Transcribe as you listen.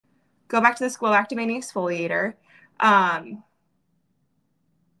go back to this glow activating exfoliator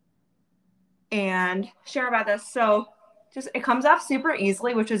and share about this. So just, it comes off super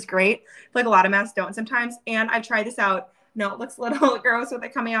easily, which is great. Like a lot of masks don't sometimes. And I've tried this out. No, it looks a little gross with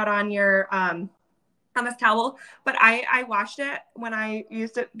it coming out on your, on this towel, but I washed it when I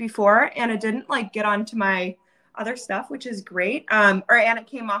used it before and it didn't like get onto my other stuff, which is great. And it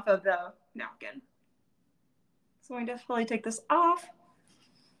came off of the napkin. So I'm going to fully take this off.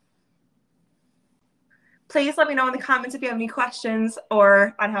 Please let me know in the comments if you have any questions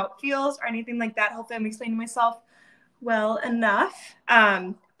or on how it feels or anything like that. Hopefully I'm explaining myself well enough.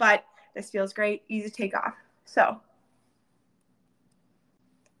 But this feels great, easy to take off. So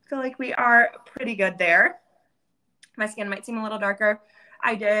I feel like we are pretty good there. My skin might seem a little darker.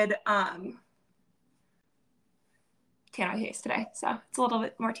 I did tan my face today, so it's a little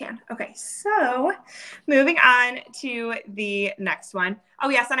bit more tan. Okay, so moving on to the next one. Oh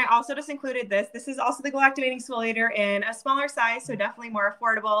yes, and I also just included this. This is also the glow activating exfoliator in a smaller size, so definitely more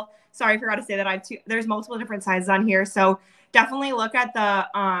affordable. Sorry, I forgot to say that there's multiple different sizes on here, so definitely look at the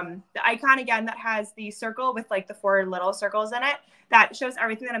icon again that has the circle with like the 4 little circles in it. That shows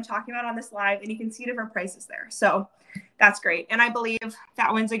everything that I'm talking about on this live, and you can see different prices there. So that's great, and I believe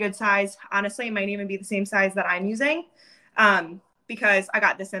that one's a good size. Honestly, it might even be the same size that I'm using. Because I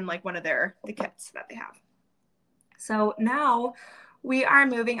got this in like one of the kits that they have. So now we are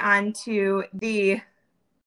moving on to the